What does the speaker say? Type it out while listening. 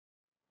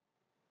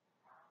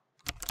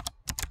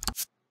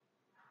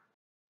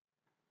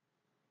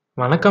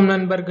வணக்கம்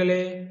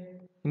நண்பர்களே.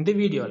 இந்த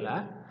வீடியோல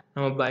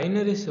நம்ம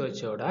பைனரி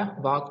சர்ச்சோட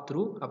வாக்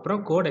த்ரூ அப்புறம்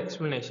கோட்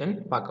எக்ஸ்பிளனேஷன்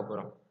பார்க்க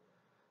போறோம்.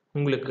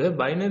 உங்களுக்கு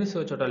பைனரி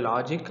சர்ச்சோட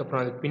லாஜிக்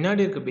அப்புறம் அதுக்கு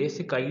பின்னாடி இருக்க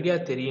பேசிக் ஐடியா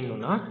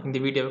தெரியணும்னா இந்த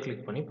வீடியோவை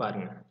கிளிக் பண்ணி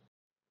பாருங்க.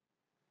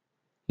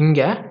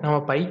 இங்க நம்ம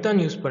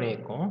பைத்தான் யூஸ்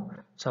பண்ணியிருக்கோம்.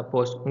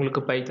 சப்போஸ்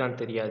உங்களுக்கு பைத்தான்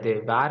தெரியாது,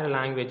 வேற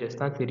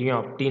லாங்குவேஜஸ் தான் தெரியும்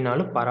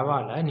அப்படின்னாலும்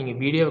பரவாயில்ல, நீங்க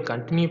வீடியோவை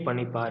கண்டினியூ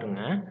பண்ணி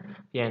பாருங்க.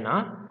 ஏன்னா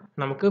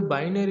நமக்கு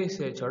பைனரி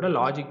சர்ச்சோட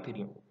லாஜிக்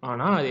தெரியும்,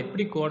 ஆனால் அது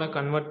எப்படி கோடை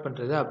கன்வெர்ட்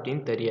பண்ணுறது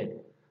அப்படின்னு தெரியாது.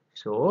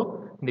 ஸோ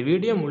இந்த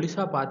வீடியோ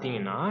முழுசாக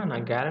பார்த்தீங்கன்னா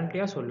நான்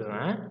கேரண்டியாக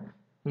சொல்லுவேன்,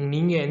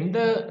 நீங்கள் எந்த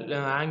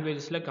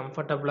லாங்குவேஜஸில்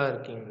கம்ஃபர்டபுளாக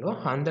இருக்கீங்களோ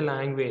அந்த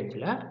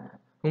லாங்குவேஜில்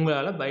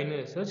உங்களால்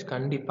பைனரி சர்ச்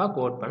கண்டிப்பாக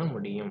கோட் பண்ண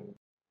முடியும்.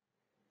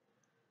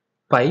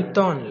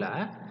 பைத்தானில்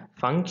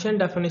ஃபங்க்ஷன்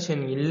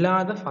டெஃபினிஷன்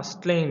இல்லாத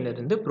ஃபர்ஸ்ட்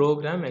லைன்லேருந்து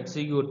ப்ரோக்ராம்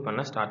எக்ஸிக்யூட்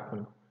பண்ண ஸ்டார்ட்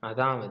பண்ணும்.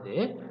 அதாவது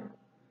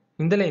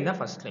இந்த லைன்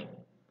தான் ஃபர்ஸ்ட் லைன்,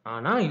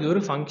 ஆனால் இது ஒரு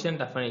ஃபங்க்ஷன்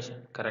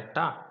டெஃபினிஷன்,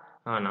 கரெக்டாக?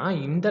 ஆனால்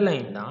இந்த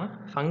லைன் தான்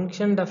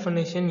ஃபங்க்ஷன்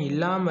டெஃபினிஷன்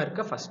இல்லாமல்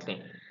இருக்க ஃபர்ஸ்ட்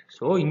லைன்.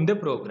 ஸோ இந்த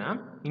ப்ரோக்ராம்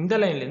இந்த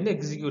லைன்லேருந்து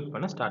எக்ஸிக்யூட்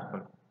பண்ண ஸ்டார்ட்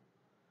பண்ணும்.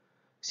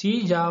 சி,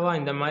 ஜாவா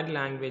இந்த மாதிரி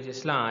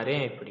லாங்குவேஜஸ்லாம் அரே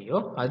எப்படியோ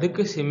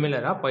அதுக்கு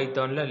சிமிலராக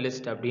பைத்தானில்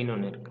லிஸ்ட் அப்படின்னு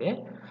ஒன்று இருக்குது.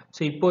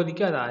 ஸோ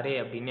இப்போதைக்கு அது அரே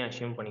அப்படின்னு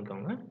அசியூம்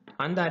பண்ணிக்கோங்க.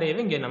 அந்த அரேவை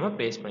இங்கே நம்ம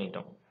பிளேஸ்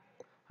பண்ணிட்டோம்.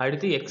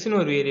 அடுத்து எக்ஸ்னு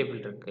ஒரு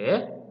வேரியபிள் இருக்கு.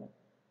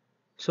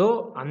 ஸோ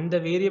அந்த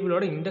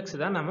வேரியபிளோட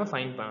இண்டெக்ஸ் தான் நம்ம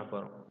ஃபைண்ட் பண்ண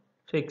போகிறோம்.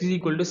 So X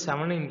equal to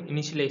 7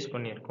 initialise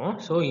பண்ணியிருக்கோம்.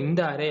 ஸோ இந்த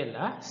அரேயில்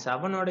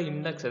 7ஓட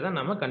இண்டெக்ஸை தான்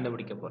நம்ம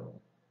கண்டுபிடிக்க போகிறோம்.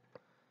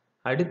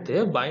 அடுத்து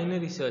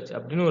பைனரி சர்ச்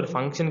அப்படின்னு ஒரு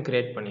ஃபங்க்ஷன்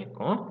கிரியேட்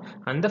பண்ணியிருக்கோம்.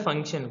 அந்த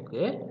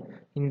ஃபங்க்ஷனுக்கு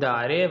இந்த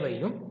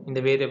அரேவையும் இந்த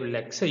வேரியபிள்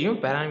எக்ஸையும்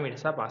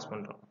பேராமீட்டர்ஸாக பாஸ்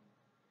பண்ணுறோம்.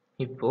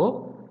 இப்போது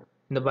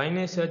இந்த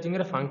பைனரி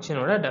சர்ச்சுங்கிற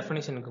ஃபங்க்ஷனோட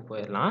டெஃபினிஷனுக்கு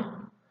போயிடலாம்.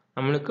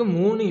 நம்மளுக்கு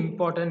 3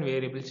 இம்பார்ட்டன்ட்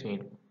வேரியபிள்ஸ்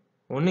வேணும்.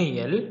 ஒன்று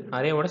எல்,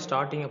 அரேவோட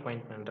ஸ்டார்டிங்கை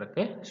பாயிண்ட்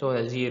பண்ணுறதுக்கு, ஸோ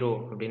அதை 0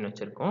 அப்படின்னு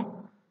வச்சுருக்கோம்.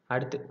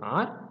 அடுத்து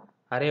ஆர்,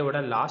 அரேவோட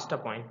லாஸ்ட்டை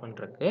பாயிண்ட்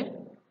பண்ணுறதுக்கு,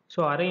 so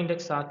array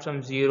index start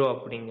from 0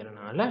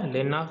 அப்படிங்கிறனால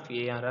லென் ஆஃப்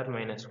ARR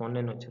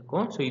 -1ன்னு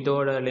வச்சுருக்கோம். ஸோ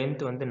இதோட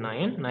லென்த் வந்து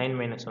 9, 9 -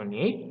 1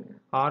 8,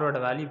 ஆரோட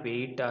வேல்யூ இப்போ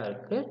 8ஆக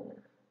இருக்குது,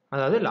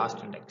 அதாவது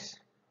லாஸ்ட் இண்டெக்ஸ்.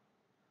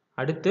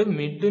 அடுத்து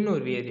மிட்னு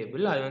ஒரு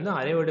வேரியபிள், அது வந்து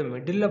அரேவோட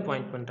மிடில்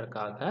பாயிண்ட்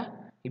பண்ணுறதுக்காக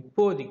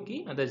இப்போதைக்கு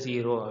அதை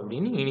 0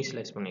 அப்படின்னு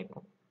இனிஷியலைஸ்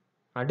பண்ணியிருக்கோம்.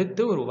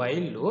 அடுத்து ஒரு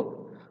while loop,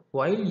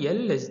 while L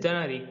less than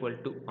or equal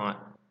to R.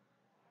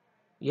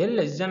 L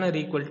less than or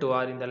equal to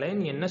R இந்த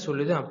லைன் என்ன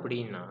சொல்லுது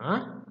அப்படின்னா,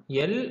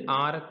 L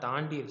R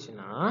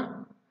தாண்டிடுச்சுன்னா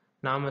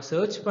நாம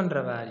சர்ச்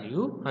பண்ற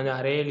வேல்யூ அந்த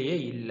அரேலியே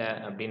இல்லை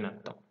அப்படின்னு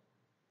அர்த்தம்.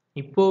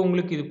 இப்போ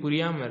உங்களுக்கு இது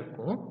புரியாம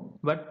இருக்கும்,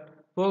 பட்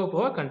போக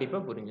போக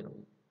கண்டிப்பா புரிஞ்சிடும்.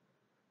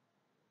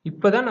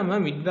 இப்போதான் நம்ம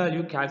மிட்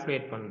வேல்யூ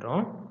கால்குலேட்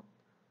பண்றோம்.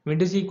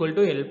 Mid is equal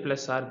to L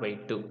plus R by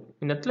 2.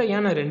 இந்த இடத்துல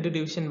ஏன் நான் 2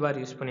 டிவிஷன்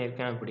பார் யூஸ்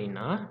பண்ணியிருக்கேன்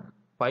அப்படின்னா,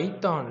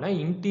 பைத்தான்ல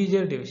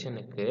இன்டீஜர்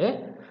டிவிஷனுக்கு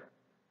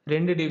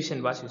 2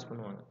 டிவிஷன் பார்ஸ் யூஸ்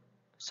பண்ணுவாங்க.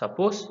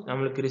 சப்போஸ்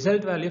நம்மளுக்கு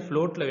ரிசல்ட் வேல்யூ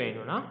ஃப்ளோட்டில்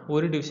வேணும்னா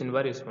ஒரு டிவிஷன்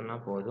பார் யூஸ்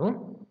பண்ணால் போதும்.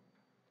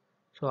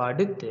 ஸோ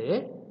அடுத்து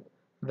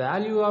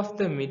வேல்யூ ஆஃப்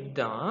த மிட்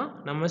தான்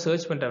நம்ம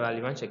சர்ச் பண்ணுற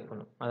வேல்யூவாக செக்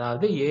பண்ணும்.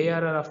 அதாவது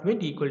ARR of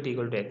mid equal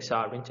to எக்ஸா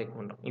அப்படின்னு செக்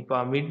பண்ணுறோம்.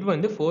 இப்போ மிட்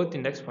வந்து 4th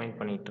இண்டெக்ஸ் பாயிண்ட்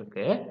பண்ணிட்டு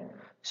இருக்கு.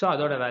 ஸோ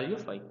அதோட வேல்யூ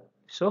 5.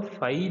 ஸோ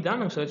 5 தான்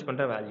நம்ம சர்ச்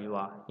பண்ணுற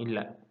வேல்யூவா?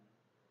 இல்லை.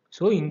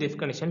 ஸோ இந்த இஃப்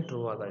கண்டிஷன்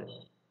ட்ரூ ஆகாது.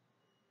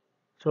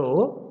 ஸோ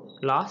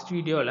லாஸ்ட்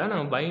வீடியோவில்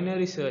நம்ம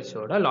பைனரி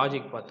சர்ச்சோட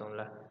லாஜிக்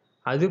பார்த்தோம்ல,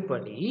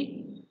 அதுபடி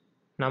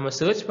நம்ம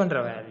சர்ச் பண்ணுற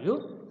வேல்யூ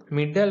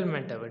மிட்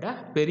எலிமெண்ட்டை விட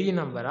பெரிய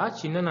நம்பரா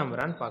சின்ன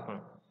நம்பரான்னு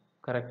பார்க்கணும்,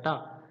 கரெக்டா?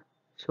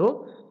 ஸோ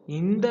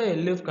இந்த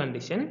எல்இஃப்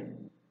கண்டிஷன்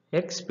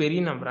எக்ஸ்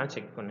பெரிய நம்பரான்னு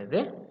செக் பண்ணுது,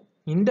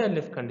 இந்த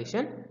எல்இஃப்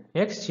கண்டிஷன்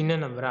எக்ஸ் சின்ன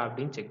நம்பரா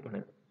அப்படின்னு செக்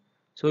பண்ணுது.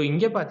 ஸோ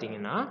இங்கே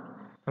பார்த்தீங்கன்னா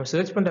நம்ம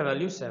சர்ச் பண்ணுற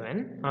வேல்யூ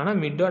 7,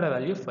 ஆனால் மிட்டோட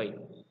வேல்யூ 5.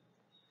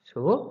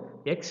 ஸோ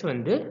எக்ஸ்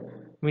வந்து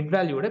மிட்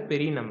வேல்யூவோட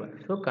பெரிய நம்பர்.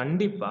 ஸோ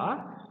கண்டிப்பாக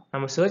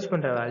நம்ம சர்ச்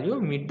பண்ணுற வேல்யூ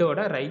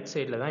மிட்டோட ரைட்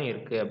சைடில் தான்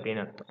இருக்குது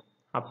அப்படின்னு அர்த்தம்.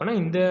 அப்போனா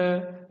இந்த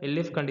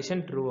எல்இஃப்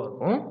கண்டிஷன் ட்ரூ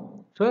ஆகும்.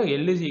 So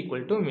L is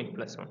equal to mid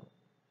plus 1.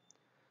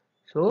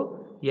 So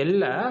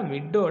எல்ல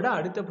மிட்டோட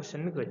அடுத்த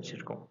பொசிஷனுக்கு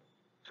வச்சுருக்கோம்.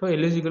 So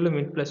L is equal to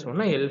mid plus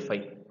 1னா L5.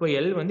 இப்போ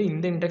எல் வந்து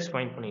இந்த இண்டெக்ஸ்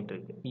பாயிண்ட் பண்ணிட்டு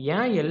இருக்கு.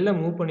 ஏன் எல்ல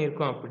மூவ்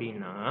பண்ணியிருக்கோம்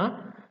அப்படின்னா,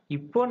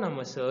 இப்போ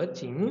நம்ம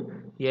சர்ச்சிங்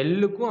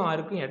எல்லுக்கும்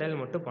ஆருக்கும் இடையில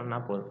மட்டும்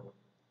பண்ணால் போதும்.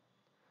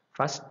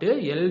 First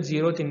L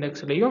 0th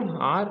இண்டெக்ஸ்லையும்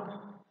R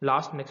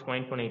last index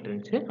point பண்ணிட்டு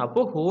இருந்துச்சு,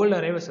 அப்போ ஹோல்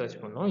அரேவை சர்ச்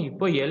பண்ணோம்.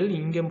 இப்போ எல்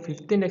இங்கே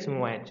 5th இண்டெக்ஸ்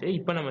மூவ் ஆயிடுச்சு.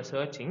 இப்போ நம்ம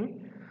சர்ச்சிங்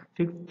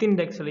 5th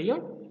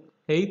இண்டெக்ஸ்லையும்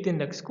 8th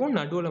இண்டெக்ஸ்க்கும்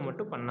நடுவில்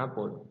மட்டும் பண்ணால்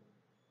போதும்.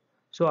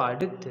 ஸோ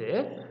அடுத்து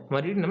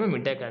மறுபடியும் நம்ம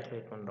மிட்டை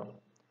கால்குலேட் பண்ணுறோம்.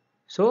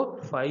 ஸோ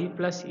 5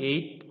 +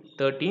 8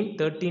 13,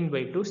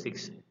 13/2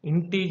 6.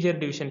 இன்டீஜர்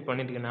டிவிஷன்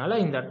பண்ணிருக்கனால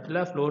இந்த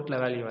இடத்துல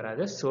ஃப்ளோட்டில் வேல்யூ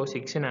வராது. ஸோ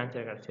 6ன்னு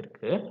ஆன்சர்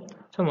கிடச்சிருக்கு.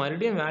 ஸோ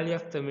மறுபடியும் வேல்யூ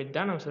ஆஃப் த மிட்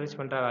தான் நம்ம சர்ச்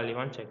பண்ணுற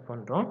வேல்யூவான்னு செக்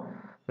பண்ணுறோம்.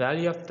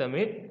 Value of the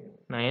mid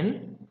 9,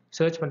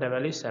 search பண்ணுற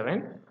வேல்யூ 7.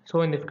 ஸோ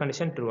இந்த இஃப்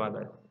கண்டிஷன் ட்ரூ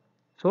ஆகாது.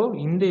 ஸோ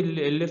இந்த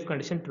எல்இஃப்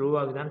கண்டிஷன் ட்ரூ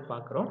ஆகுதான்னு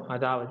பார்க்குறோம்.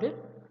 அதாவது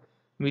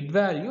மிட்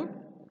வேல்யூ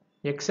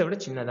எக்ஸை விட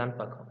சின்னதான்னு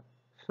பார்க்குறோம்.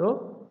 So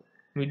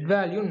mid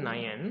value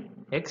 9,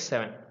 X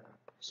 7.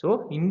 So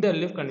இந்த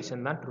எல்இஃப்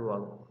கண்டிஷன் தான் ட்ரூ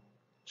ஆகும்.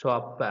 ஸோ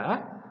அப்போ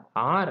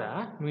ஆரை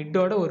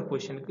மிட்டோட ஒரு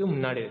பொசிஷனுக்கு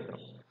முன்னாடி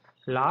வைக்கிறோம்.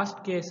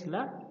 லாஸ்ட் கேஸில்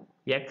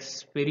எக்ஸ்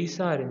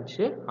பெருசாக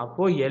இருந்துச்சு,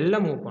 அப்போது எல்லை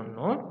மூவ்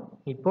பண்ணோம்.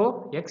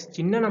 இப்போது எக்ஸ்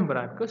சின்ன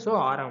நம்பராக இருக்குது, ஸோ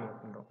ஆரை மூவ்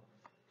பண்ணுறோம்.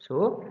 So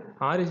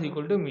R is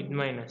equal to mid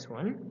minus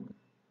 1.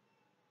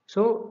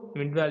 So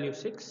mid value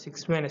 6,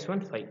 6 minus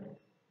 1 5.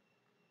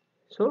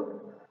 So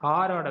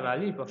ஆரோட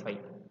வேல்யூ இப்போ 5.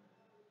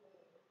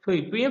 ஸோ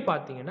இப்பயும்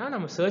பார்த்தீங்கன்னா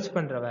நம்ம சர்ச்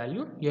பண்ணுற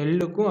வேல்யூ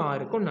எல்லுக்கும்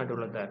ஆருக்கும்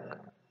நடுவில் தான்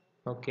இருக்குது.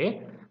 ஓகே,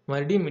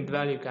 மறுபடியும் மிட்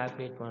வேல்யூ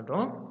கால்குலேட்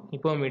பண்ணுறோம்.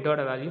 இப்போ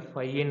மிட்டோட வேல்யூ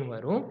 5ன்னு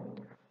வரும்.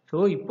 ஸோ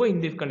இப்போ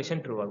இந்த இஃப்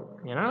கண்டிஷன் ட்ரூ ஆகும்.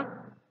 ஏன்னா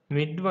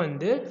மிட்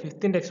வந்து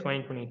 5th இண்டெக்ஸ்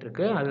பாயிண்ட் பண்ணிட்டு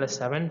இருக்கு, அதில்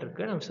 7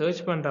 இருக்குது, நம்ம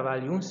சர்ச் பண்ணுற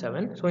வேல்யூவும்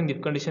 7. ஸோ இந்த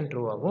இஃப் கண்டிஷன்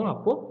ட்ரூ ஆகும்.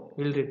 அப்போது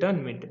வில்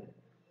ரிட்டர்ன் மிட்.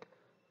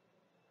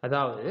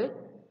 அதாவது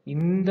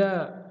இந்த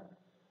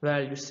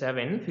வேல்யூ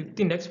 7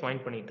 5th இண்டெக்ஸ்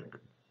பாயிண்ட் பண்ணிட்டு இருக்கு.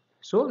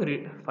 ஸோ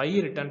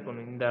 5 ரிட்டர்ன்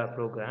பண்ணும் இந்த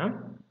ப்ரோக்ராம்.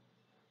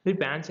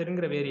 இப்போ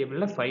ஆன்சருங்கிற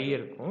வேரியபிளில் 5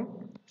 இருக்கும்.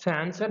 So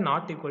answer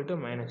not equal to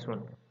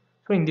 -1.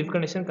 So இந்த இஃப்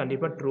கண்டிஷன்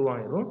கண்டிப்பாக ட்ரூ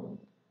ஆகிடும்.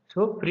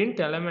 So print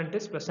element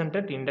is present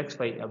at index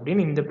 5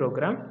 அப்படின்னு இந்த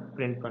ப்ரோக்ராம்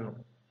பிரிண்ட் பண்ணும்.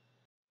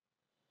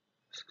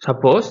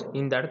 சப்போஸ்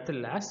இந்த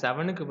இடத்துல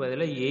 7க்கு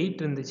பதிலாக 8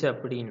 இருந்துச்சு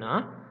அப்படின்னா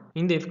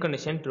இந்த இஃப்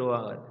கண்டிஷன் ட்ரூ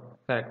ஆகாது.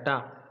 கரெக்டா?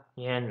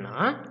 ஏன்னா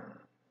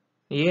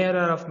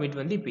ஏஆர்ஆர் ஆஃப் மிட்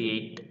வந்து இப்போ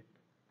 8,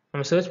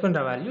 நம்ம சர்ச்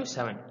பண்ணுற வேல்யூ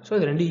 7. ஸோ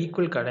இது ரெண்டு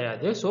ஈக்குவல்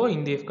கிடையாது. ஸோ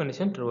இந்த இஃப்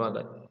கண்டிஷன் ட்ரூ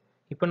ஆகாது.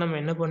 இப்போ நம்ம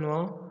என்ன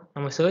பண்ணுவோம்,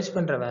 நம்ம சர்ச்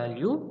பண்ணுற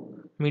வேல்யூ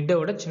மிட்டை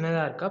விட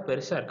சின்னதாக இருக்கா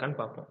பெருசாக இருக்கான்னு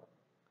பார்ப்போம்.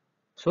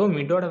 ஸோ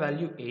மிட்டோட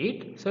வேல்யூ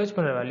 8, சர்ச்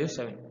பண்ணுற வேல்யூ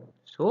 7.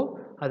 ஸோ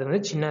அது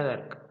வந்து சின்னதாக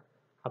இருக்குது.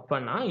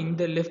 அப்போனா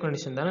இந்த இஃப்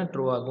கண்டிஷன் தானே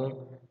ட்ரூ ஆகும்.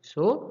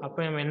 ஸோ அப்போ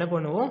நம்ம என்ன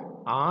பண்ணுவோம்,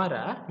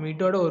 ஆரை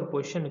மிட்டோட ஒரு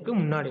பொசிஷனுக்கு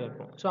முன்னாடி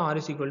வைப்போம். So R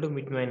is equal to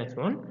mid minus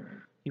 1.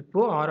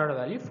 இப்போது ஆரோட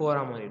வேல்யூ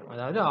 4ஆக மாறிடும்.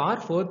 அதாவது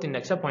ஆர் 4th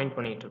இண்டெக்ஸை பாயிண்ட்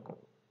பண்ணிகிட்டு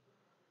இருக்கும்.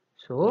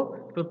 ஸோ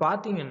இப்போ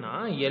பார்த்தீங்கன்னா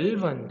எல்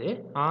வந்து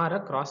ஆரை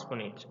கிராஸ்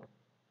பண்ணிடுச்சு.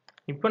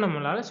 இப்போ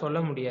நம்மளால் சொல்ல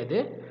முடியாது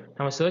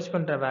நம்ம சர்ச்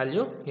பண்ணுற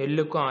வேல்யூ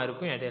எல்லுக்கும்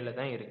ஆருக்கும் இடையில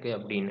தான் இருக்குது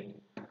அப்படின்னு.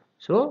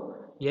 ஸோ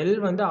எல்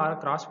வந்து ஆரை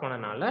கிராஸ்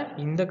பண்ணனால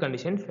இந்த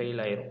கண்டிஷன்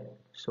ஃபெயில் ஆயிரும்.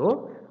 ஸோ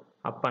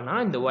அப்போனா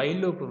இந்த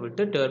ஒயில் லூப்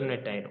விட்டு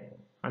டெர்மினேட் ஆயிடும்.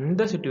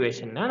 அந்த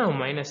சுச்சுவேஷனில்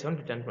நம்ம -1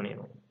 ரிட்டர்ன்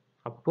பண்ணிடுவோம்.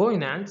 அப்போது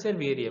இந்த ஆன்சர்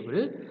வேரியபிள்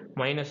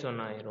 -1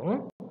 ஆயிரும்.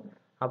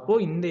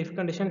 அப்போது இந்த இஃப்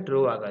கண்டிஷன்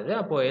ட்ரூ ஆகாது.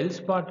 அப்போது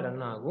எல்ஸ் பார்ட்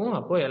ரன் ஆகும்.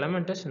 அப்போது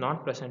element is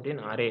not present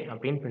in array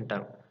அப்படின்னு பிரிண்ட்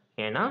ஆகும்.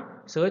 ஏன்னா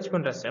சர்ச்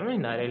பண்ணுற 7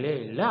 இந்த அரேலே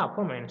இல்லை,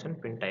 அப்போ -1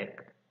 பிரிண்ட்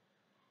ஆயிருக்கு.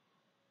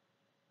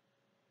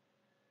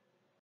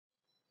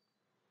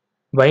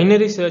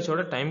 பைனரி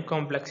சர்ச்சோட டைம்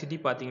காம்ப்ளெக்சிட்டி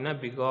பார்த்தீங்கன்னா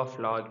பிக் ஆஃப்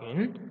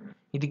லாகின்.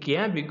 இதுக்கு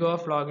ஏன் big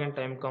of login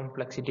time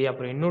complexity,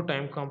 அப்புறம் இன்னும்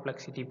டைம்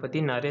காம்ப்ளெக்சிட்டி பற்றி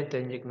நிறைய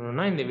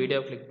தெரிஞ்சுக்கணுன்னா இந்த வீடியோ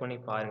கிளிக் பண்ணி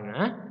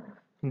பாருங்கள்.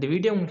 இந்த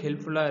வீடியோ உங்களுக்கு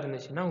ஹெல்ப்ஃபுல்லாக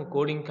இருந்துச்சுன்னா உங்கள்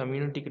கோடிங்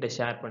கம்யூனிட்டி கிட்ட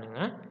ஷேர்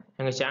பண்ணுங்கள்.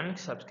 எங்கள்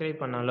சேனலுக்கு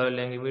சப்ஸ்கிரைப் பண்ணாலோ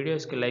இல்லை எங்கள்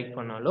வீடியோஸ்க்கு லைக்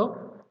பண்ணாலோ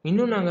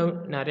இன்னும் நாங்கள்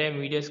நிறைய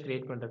வீடியோஸ்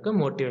கிரியேட் பண்ணுறதுக்கு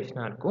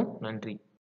மோட்டிவேஷனாக இருக்கும். நன்றி.